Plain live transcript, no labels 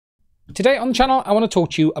Today on the channel, I want to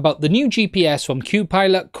talk to you about the new GPS from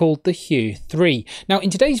CubePilot called the Here 3. Now, in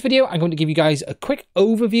today's video, I'm going to give you guys a quick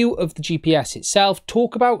overview of the GPS itself,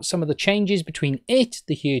 talk about some of the changes between it,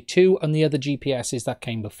 the Here 2, and the other GPSs that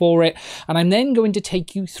came before it, and I'm then going to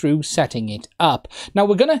take you through setting it up. Now,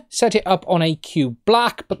 we're going to set it up on a Cube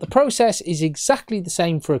Black, but the process is exactly the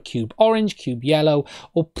same for a Cube Orange, Cube Yellow,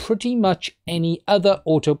 or pretty much any other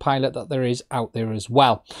autopilot that there is out there as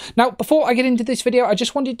well. Now, before I get into this video, I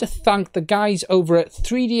just wanted to thank the guys over at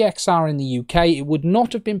 3DXR in the UK. It would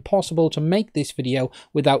not have been possible to make this video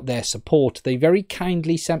without their support. They very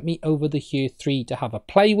kindly sent me over the Here 3 to have a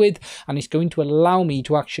play with, and it's going to allow me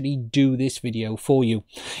to actually do this video for you.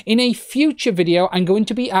 In a future video, I'm going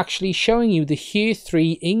to be actually showing you the Here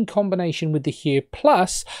 3 in combination with the Here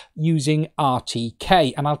Plus using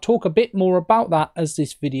RTK, and I'll talk a bit more about that as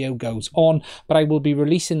this video goes on, but I will be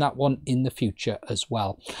releasing that one in the future as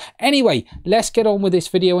well. Anyway, let's get on with this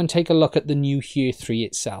video and take a look at the new Here 3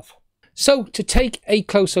 itself. So, to take a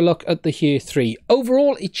closer look at the Here 3,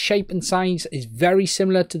 overall its shape and size is very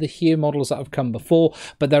similar to the Here models that have come before,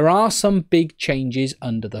 but there are some big changes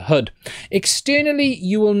under the hood. Externally,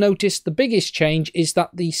 you will notice the biggest change is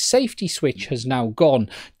that the safety switch has now gone.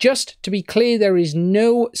 Just to be clear, there is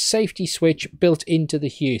no safety switch built into the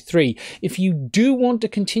Here 3. If you do want to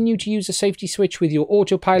continue to use a safety switch with your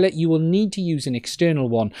autopilot, you will need to use an external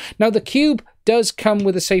one. Now, the Cube does come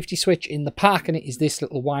with a safety switch in the pack, and it is this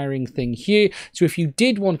little wiring thing here, so if you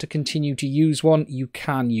did want to continue to use one, you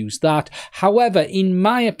can use that. However, in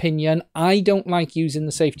my opinion, I don't like using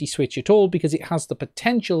the safety switch at all because it has the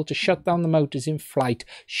potential to shut down the motors in flight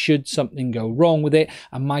should something go wrong with it,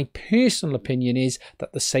 and my personal opinion is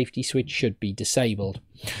that the safety switch should be disabled.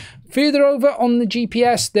 Further over on the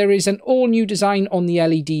GPS, there is an all new design on the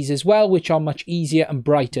LEDs as well, which are much easier and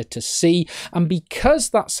brighter to see, and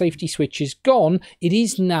because that safety switch is gone, it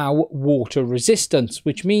is now water resistant,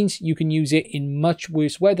 which means you can use it in much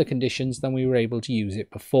worse weather conditions than we were able to use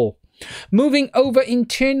it before. Moving over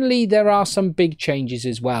internally, there are some big changes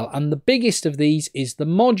as well, and the biggest of these is the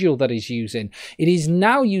module that is using. It is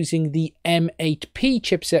now using the M8P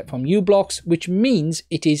chipset from u-blox, which means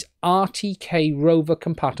it is RTK Rover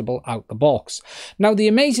compatible out the box. Now, the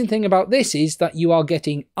amazing thing about this is that you are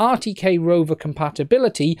getting RTK Rover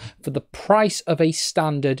compatibility for the price of a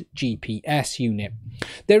standard GPS unit.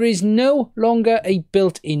 There is no longer a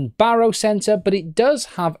built-in baro sensor, but it does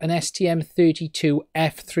have an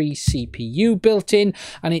STM32F3 CPU built in,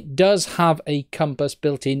 and it does have a compass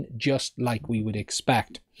built in just like we would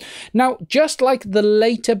expect. Now, just like the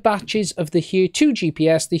later batches of the Here 2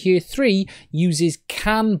 GPS, the Here 3 uses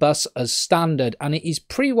CAN bus as standard, and it is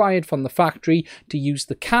pre-wired from the factory to use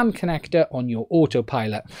the CAN connector on your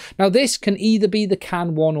autopilot. Now, this can either be the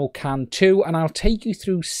CAN 1 or CAN 2, and I'll take you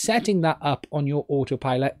through setting that up on your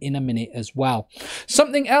autopilot in a minute as well.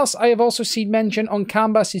 Something else I have also seen mentioned on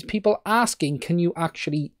CAN bus is people asking, can you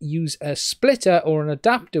actually use a splitter or an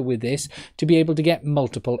adapter with this to be able to get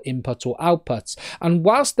multiple inputs or outputs? And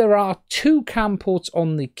whilst there are two CAN ports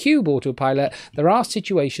on the Cube autopilot, there are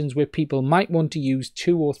situations where people might want to use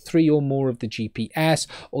 2 or 3 or more of the GPS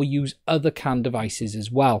or use other CAN devices as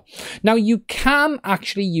well. Now, you can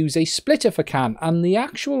actually use a splitter for CAN, and the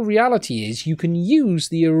actual reality is you can use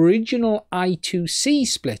the original I2C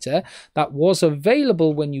splitter that was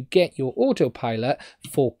available when you get your autopilot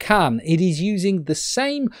for CAN. It is using the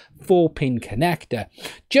same 4-pin connector.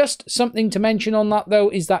 Just something to mention on that though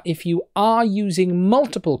is that if you are using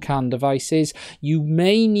multiple CAN devices, you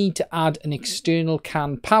may need to add an external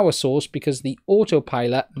CAN power source because the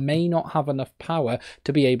autopilot may not have enough power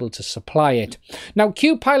to be able to supply it. Now,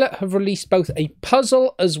 CubePilot have released both a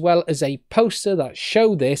puzzle as well as a poster that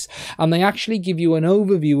show this, and they actually give you an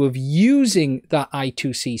overview of using that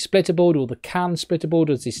I2C splitter board, or the CAN splitter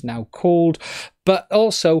board as it's now called, but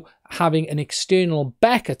also having an external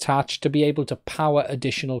BEC attached to be able to power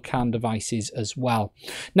additional CAN devices as well.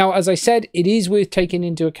 Now, as I said, it is worth taking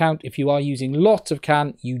into account if you are using lots of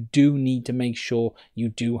CAN, you do need to make sure you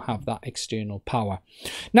do have that external power.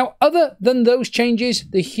 Now, other than those changes,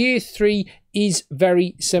 the Here 3 is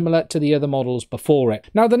very similar to the other models before it.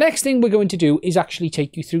 Now, the next thing we're going to do is actually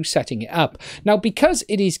take you through setting it up. Now, because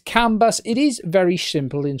it is CAN bus, it is very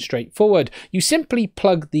simple and straightforward. You simply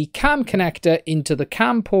plug the CAN connector into the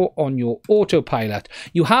CAN port on your autopilot.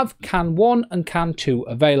 You have CAN 1 and CAN 2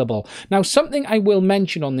 available. Now, something I will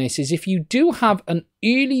mention on this is if you do have an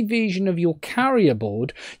early version of your carrier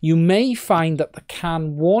board, you may find that the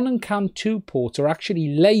CAN 1 and CAN 2 ports are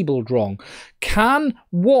actually labeled wrong. CAN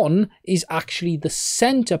 1 is actually the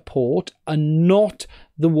center port and not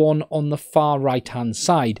the one on the far right hand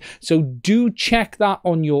side. So do check that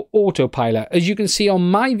on your autopilot. As you can see on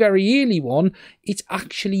my very early one, it's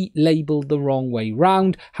actually labeled the wrong way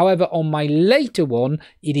round. However, on my later one,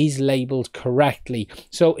 it is labeled correctly.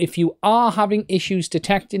 So if you are having issues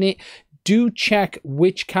detecting it, do check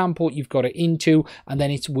which CAN port you've got it into, and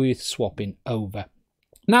then it's worth swapping over.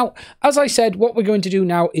 Now, as I said, what we're going to do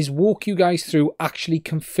now is walk you guys through actually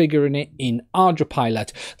configuring it in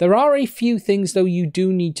Ardupilot. There are a few things, though, you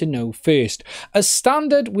do need to know first. As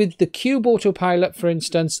standard with the Cube Autopilot, for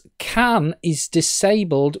instance, CAN is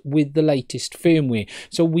disabled with the latest firmware.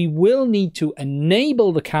 So we will need to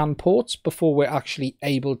enable the CAN ports before we're actually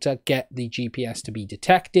able to get the GPS to be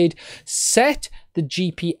detected. Set the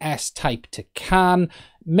GPS type to CAN,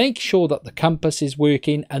 make sure that the compass is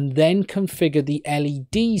working, and then configure the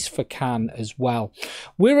LEDs for CAN as well.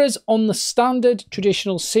 Whereas on the standard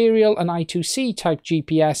traditional serial and I2C type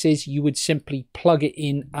GPSs, you would simply plug it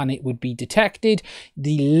in and it would be detected.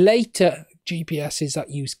 The later GPSs that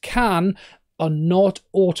use CAN are not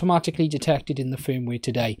automatically detected in the firmware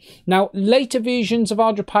today. Now, later versions of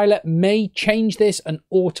Ardupilot may change this and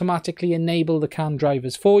automatically enable the CAN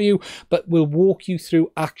drivers for you, but we'll walk you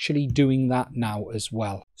through actually doing that now as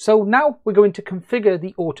well. So now we're going to configure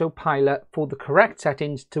the autopilot for the correct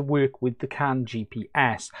settings to work with the CAN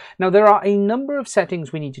GPS. Now, there are a number of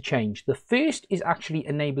settings we need to change. The first is actually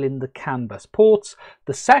enabling the CAN bus ports.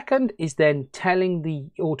 The second is then telling the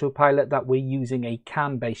autopilot that we're using a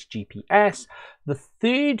CAN-based GPS. The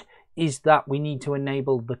third is that we need to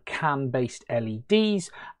enable the CAN-based LEDs,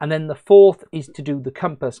 and then the fourth is to do the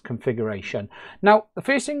compass configuration. Now, the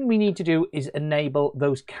first thing we need to do is enable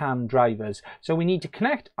those CAN drivers. So we need to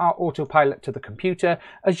connect our autopilot to the computer.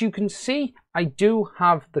 As you can see, I do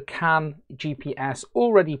have the CAN GPS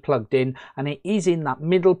already plugged in, and it is in that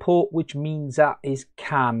middle port, which means that is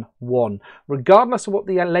CAN 1. Regardless of what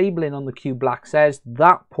the labeling on the Cube Black says,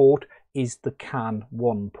 that port is the CAN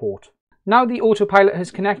 1 port. Now the autopilot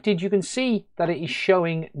has connected, you can see that it is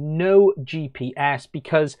showing no GPS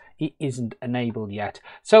because it isn't enabled yet.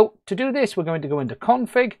 So to do this, we're going to go into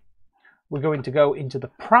config, we're going to go into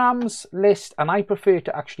the params list, and I prefer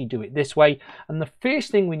to actually do it this way. And the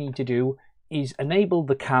first thing we need to do is enable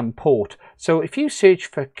the CAN port. So if you search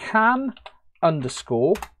for CAN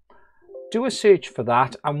underscore, do a search for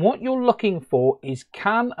that, and what you're looking for is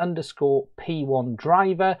CAN underscore P1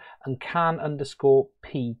 driver and CAN underscore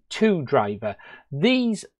P2 driver.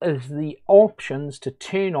 These are the options to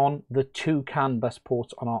turn on the two CAN bus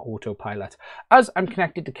ports on our autopilot. As I'm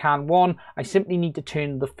connected to CAN 1, I simply need to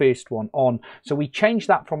turn the first one on. So we change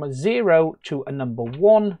that from a 0 to a number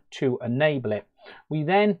 1 to enable it. We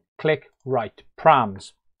then click Write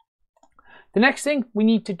Params. The next thing we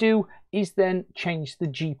need to do is then change the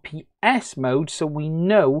GPS mode so we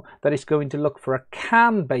know that it's going to look for a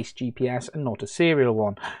CAN-based GPS and not a serial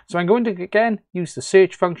one. So I'm going to again use the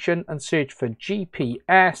search function and search for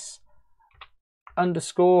GPS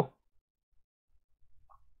underscore,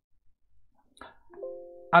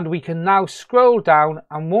 and we can now scroll down,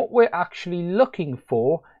 and what we're actually looking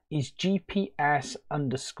for is GPS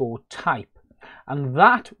underscore type, and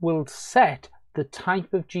that will set the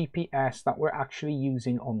type of GPS that we're actually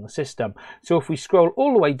using on the system. So if we scroll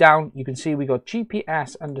all the way down, you can see we got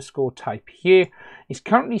GPS underscore type here. It's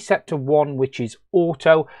currently set to 1, which is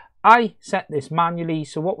auto. I set this manually,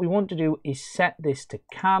 so what we want to do is set this to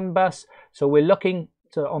CAN bus. So we're looking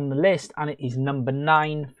on the list, and it is number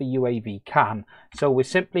 9 for UAV CAN. So we're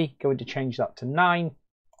simply going to change that to 9,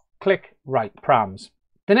 click Write Params.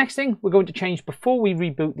 The next thing we're going to change before we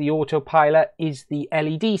reboot the autopilot is the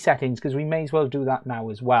LED settings, because we may as well do that now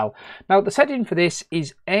as well. Now the setting for this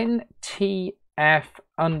is NTF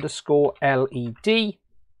underscore LED,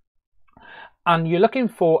 and you're looking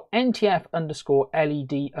for NTF underscore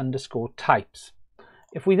LED underscore types.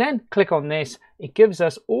 If we then click on this, it gives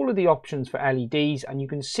us all of the options for LEDs, and you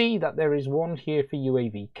can see that there is one here for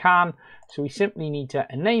UAV CAN. So we simply need to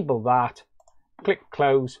enable that, click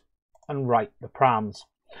close, and write the params.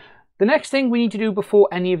 The next thing we need to do before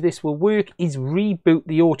any of this will work is reboot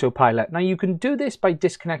the autopilot. Now you can do this by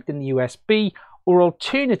disconnecting the USB, or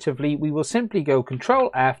alternatively we will simply go Control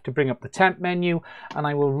F to bring up the temp menu, and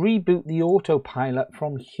I will reboot the autopilot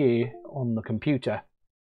from here on the computer.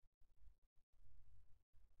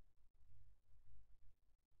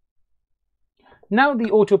 Now the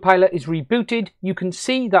autopilot is rebooted, you can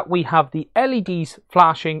see that we have the LEDs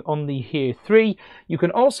flashing on the here 3. You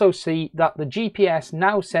can also see that the GPS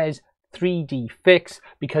now says 3D fix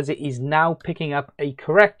because it is now picking up a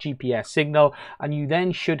correct GPS signal, and you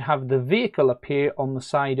then should have the vehicle appear on the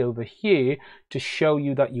side over here to show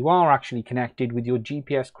you that you are actually connected with your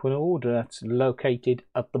GPS coordinates located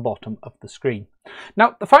at the bottom of the screen.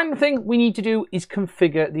 Now, the final thing we need to do is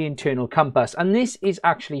configure the internal compass, and this is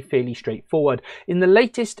actually fairly straightforward. In the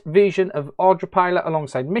latest version of Ardupilot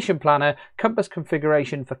alongside Mission Planner, compass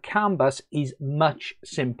configuration for CAN bus is much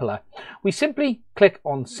simpler. We simply click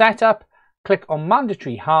on Setup, click on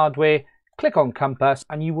Mandatory Hardware, click on Compass,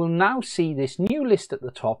 and you will now see this new list at the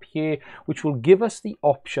top here, which will give us the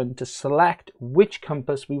option to select which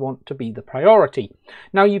compass we want to be the priority.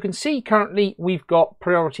 Now you can see currently we've got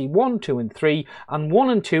priority 1, 2 and 3, and 1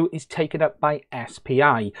 and 2 is taken up by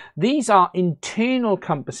SPI. These are internal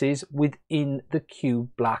compasses within the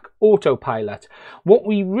CubePilot Autopilot. What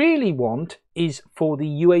we really want is for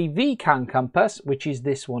the UAV CAN compass, which is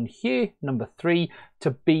this one here, number 3,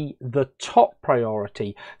 to be the top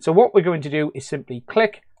priority. So what we're going to do is simply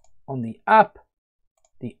click on the up,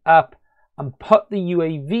 and put the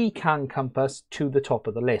UAV CAN compass to the top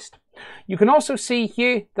of the list. You can also see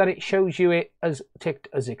here that it shows you it as ticked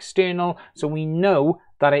as external, so we know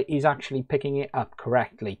that it is actually picking it up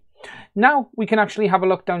correctly. Now we can actually have a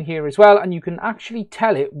look down here as well, and you can actually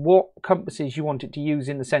tell it what compasses you want it to use,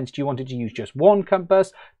 in the sense, do you want it to use just 1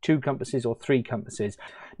 compass, 2 compasses or 3 compasses.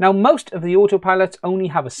 Now most of the autopilots only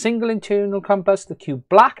have a single internal compass. The Cube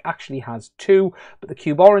Black actually has 2, but the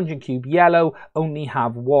Cube Orange and Cube Yellow only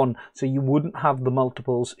have 1, so you wouldn't have the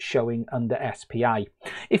multiples showing under SPI.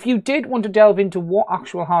 If you did want to delve into what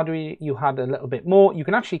actual hardware you had a little bit more, you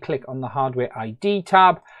can actually click on the Hardware ID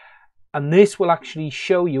tab, and this will actually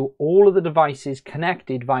show you all of the devices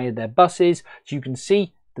connected via their buses. So you can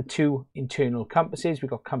see the 2 internal compasses.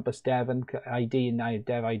 We've got Compass Dev and ID and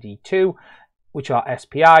Dev ID 2, which are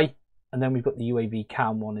SPI, and then we've got the UAV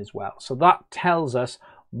CAN one as well. So that tells us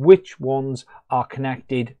which ones are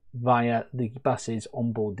connected via the buses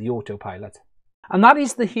on board the autopilot. And that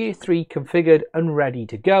is the HERE 3 configured and ready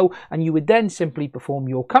to go, and you would then simply perform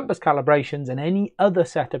your compass calibrations and any other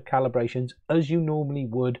set of calibrations as you normally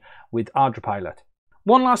would with Ardupilot.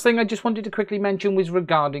 One last thing I just wanted to quickly mention was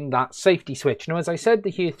regarding that safety switch. Now, as I said, the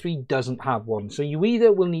HERE 3 doesn't have one, so you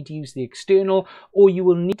either will need to use the external, or you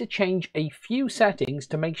will need to change a few settings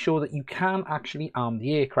to make sure that you can actually arm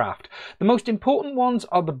the aircraft. The most important ones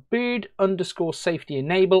are the bird_safety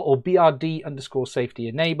enable, or BRD_safety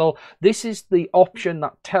enable. This is the option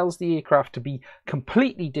that tells the aircraft to be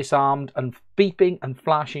completely disarmed and beeping and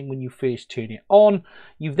flashing when you first turn it on.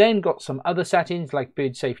 You've then got some other settings like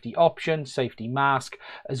bird safety option, safety mask,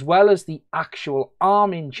 as well as the actual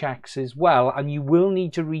arming checks as well, and you will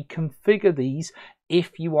need to reconfigure these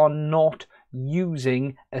if you are not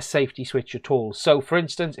using a safety switch at all. So for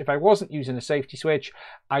instance, if I wasn't using a safety switch,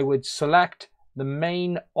 I would select the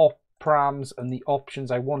main op params and the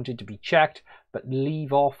options I wanted to be checked, but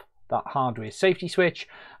leave off that hardware safety switch.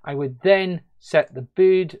 I would then set the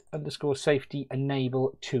bird_safety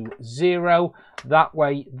enable to 0. That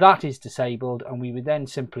way that is disabled, and we would then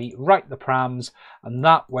simply write the params, and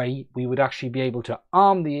that way we would actually be able to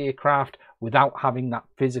arm the aircraft without having that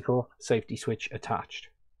physical safety switch attached.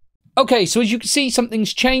 Okay, so as you can see,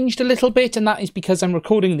 something's changed a little bit, and that is because I'm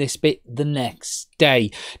recording this bit the next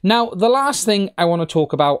day. Now, the last thing I want to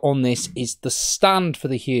talk about on this is the stand for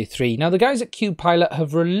the HERE 3. Now, the guys at CubePilot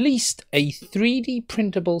have released a 3D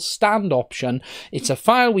printable stand option. It's a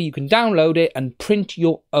file where you can download it and print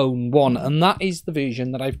your own one, and that is the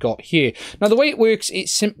version that I've got here. Now, the way it works, it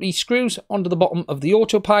simply screws onto the bottom of the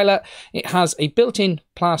autopilot. It has a built-in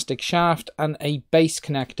plastic shaft and a base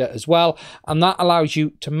connector as well, and that allows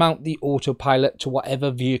you to mount the autopilot to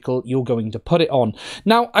whatever vehicle you're going to put it on.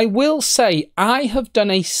 Now, I will say I have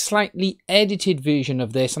done a slightly edited version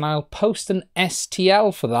of this, and I'll post an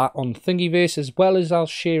STL for that on Thingiverse, as well as I'll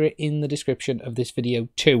share it in the description of this video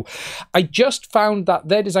too. I just found that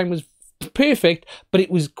their design was perfect, but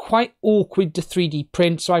it was quite awkward to 3D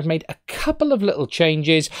print, so I've made a couple of little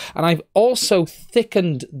changes, and I've also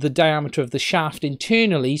thickened the diameter of the shaft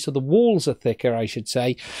internally, so the walls are thicker, I should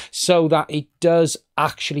say, so that it does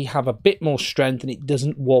actually have a bit more strength and it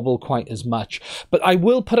doesn't wobble quite as much. But I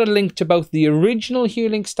will put a link to both the original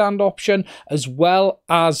HereLink stand option as well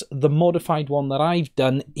as the modified one that I've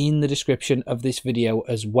done in the description of this video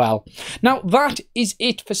as well. Now, that is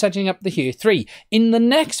it for setting up the HERE 3. In the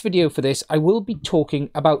next video for this, I will be talking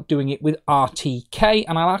about doing it with RTK,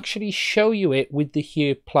 and I'll actually show you it with the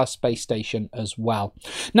HERE Plus base station as well.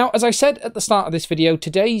 Now, as I said at the start of this video,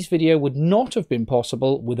 today's video would not have been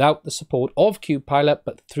possible without the support of CubePilot Autopilot,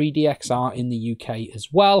 but 3DXR in the UK as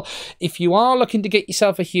well. If you are looking to get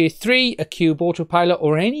yourself a Here 3, a Cube Autopilot,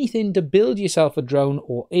 or anything to build yourself a drone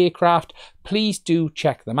or aircraft, please do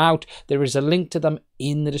check them out. There is a link to them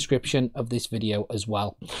in the description of this video as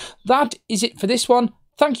well. That is it for this one.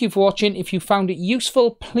 Thank you for watching. If you found it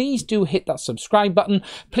useful, please do hit that subscribe button.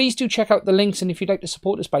 Please do check out the links, and if you'd like to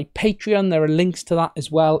support us by Patreon, there are links to that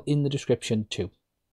as well in the description too.